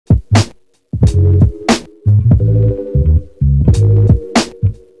Alright,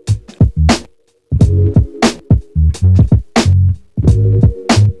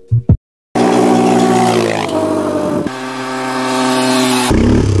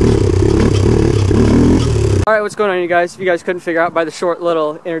 what's going on, you guys? If you guys couldn't figure out by the short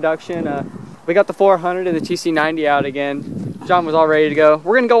little introduction, we got the 400 and the TC90 out again. John was all ready to go.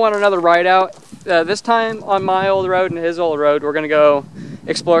 We're going to go on another ride out. This time on my old road and his old road. We're going to go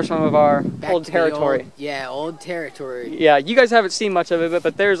explore some of our old territory. Old territory. Yeah, you guys haven't seen much of it,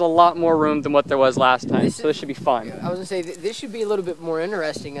 but there's a lot more room than what there was last time, so this should be fun. I was going to say, this should be a little bit more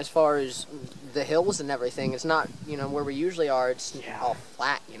interesting as far as the hills and everything. It's not, you know, where we usually are. It's all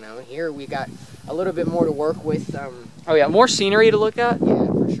flat, you know. Here we got a little bit more to work with. Oh yeah, more scenery to look at. Yeah,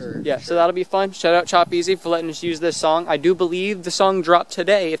 for sure. Yeah, so that'll be fun. Shout out Chop Easy for letting us use this song. I do believe the song dropped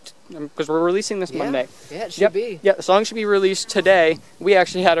today, because we're releasing this Monday. Yeah, it should be. Yeah, the song should be released today. We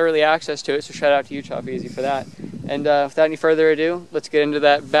actually had early access to it, so shout out to you, Chop Easy, for that. And without any further ado, let's get into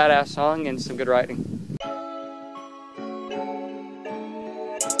that badass song and some good riding.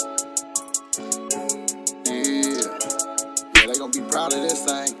 Proud of this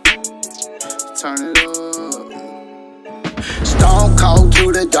thing. Turn it up. Stone cold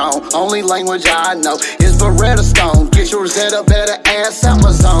to the dome. Only language I know is Beretta Stone. Get your Rosetta, better ass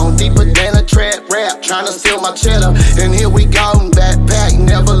Amazon. Deeper than a trap rap, trying to steal my cheddar. And here we go, backpack,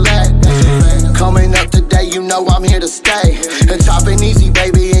 never lack. Coming up today, you know I'm here to stay. And chopping easy,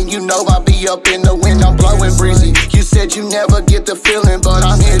 baby, and you know I'll be up in the wind, I'm blowing breezy. You said you never get the feeling, but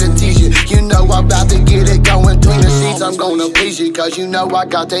I'm here to teach you. You know I'm about to get it going between the sheets. I'm gonna please you, cause you know I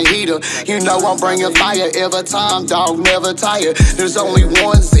got the heater. You know I'm bringing fire every time, dog, never tired. There's only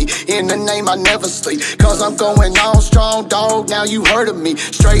one Z, in the name I never sleep. Cause I'm going on strong, dog, now you heard of me.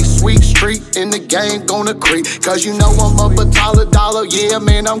 Straight sweet street, in the game gonna creep. Cause you know I'm up $1 dollar, yeah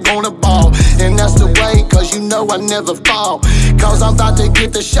man, I'm gonna ball. And that's the way, cause you know I never fall. Cause I'm about to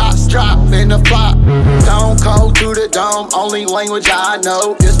get the shots drop in the flop. Stone cold to the dome, only language I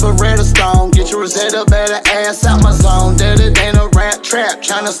know is Beretta Stone. Get your Rosetta, better ass out my zone. Deader than a rat trap,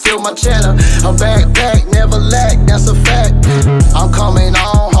 trying to steal my cheddar. A backpack, never lack, that's a fact. I'm coming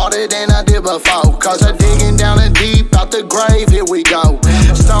on harder than I did before. Cause I'm digging down and deep out the grave, here we go.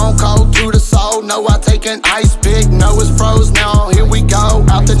 Stone cold to the soul, know I take an ice pick. Know it's froze now, here we go.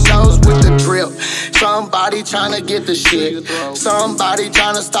 Out the nose with the drip. Somebody trying to get the shit. Somebody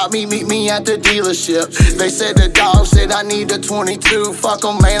trying to stop me, meet me at the dealership. They said the dog said I need a 22. Fuck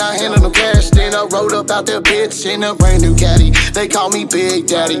them, man, I handle them cash. Then I rode up out their bitch in a brand new caddy. They call me Big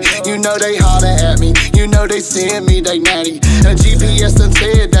Daddy. You know they holler at me. You know they send me they natty. And GPS done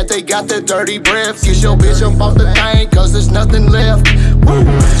said that they got the dirty breath. Get your bitch up off the thing, cause there's nothing left. Woo.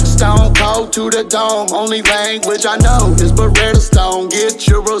 Stone cold to the dome. Only language I know is Beretta Stone. Get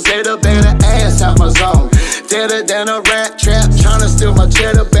your Rosetta, better ass out my zone. Deader than a rat trap, tryna steal my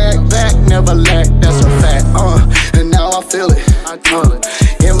cheddar back, never lack, that's a fact, and now I feel it,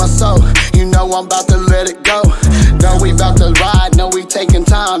 in my soul, you know I'm about to let it go. Know we about to ride, know we taking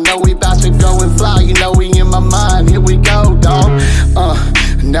time, know we about to go and fly, you know we in my mind, here we go, dawg.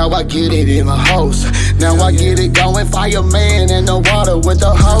 Now I get it in my hose. Now I get it going. Fireman in the water with the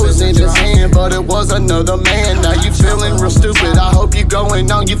hose in his hand, but it was another man. Now you feeling real stupid. I hope you going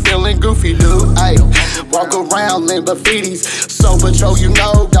on. You feeling goofy, dude. Hey, walk around Lamborghinis. So patrol, you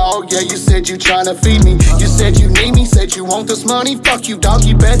know, dog. Yeah, you said you tryna feed me. You said you need me. Said you want this money. Fuck you, dog.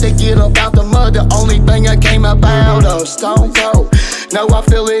 You better get up out the mud. The only thing I came up out of stone cold. Now I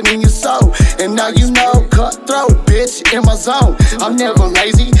feel it in your soul. And now you know, cutthroat, bitch, in my zone. I'm never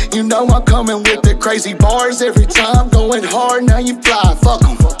lazy. You know I'm coming with the crazy bars every time. Going hard, now you fly. Fuck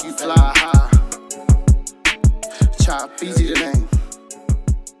 'em. Fuck you, fly high. Chop easy the name.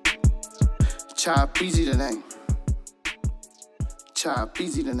 Chop easy the name. Chop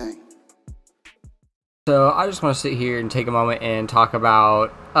easy the name. So I just want to sit here and take a moment and talk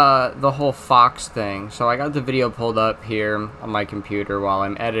about the whole Fox thing. So I got the video pulled up here on my computer while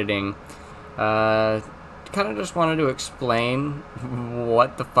I'm editing. Kind of just wanted to explain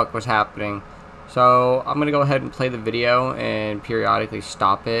what the fuck was happening. So I'm gonna go ahead and play the video and periodically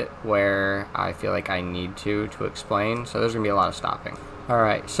stop it where I feel like I need to explain. So there's gonna be a lot of stopping.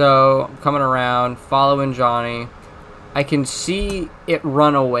 Alright, so I'm coming around, following Johnny. I can see it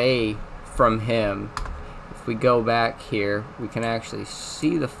run away from him. If we go back here, we can actually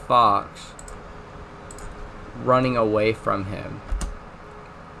see the fox running away from him.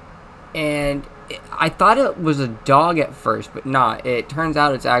 And I thought it was a dog at first, but not. It turns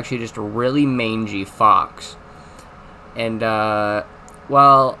out it's actually just a really mangy fox. And,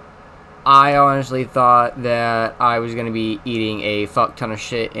 well, I honestly thought that I was going to be eating a fuck ton of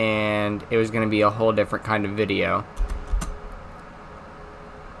shit and it was going to be a whole different kind of video.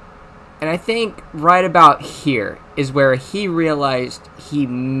 And I think right about here is where he realized he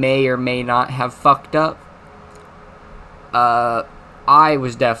may or may not have fucked up. I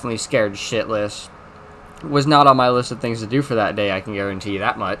was definitely scared shitless. Was not on my list of things to do for that day, I can guarantee you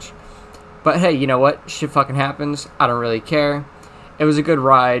that much. But hey, you know what? Shit fucking happens. I don't really care. It was a good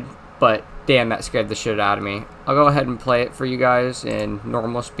ride, but damn, that scared the shit out of me. I'll go ahead and play it for you guys in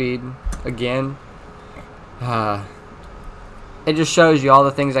normal speed again. It just shows you all the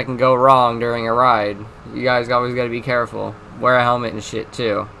things that can go wrong during a ride. You guys always gotta be careful. Wear a helmet and shit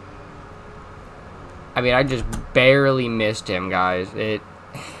too. I mean, I just barely missed him, guys. It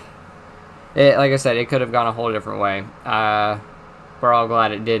like I said, it could have gone a whole different way. We're all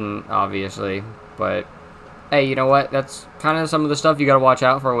glad it didn't, obviously. But hey, you know what? That's kind of some of the stuff you gotta watch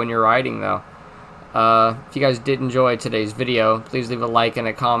out for when you're riding, though. If you guys did enjoy today's video, please leave a like and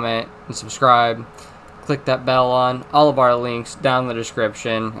a comment and subscribe. Click that bell on. All of our links down in the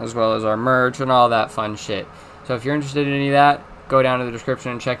description, as well as our merch and all that fun shit. So if you're interested in any of that, go down to the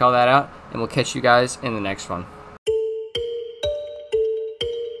description and check all that out, and we'll catch you guys in the next one.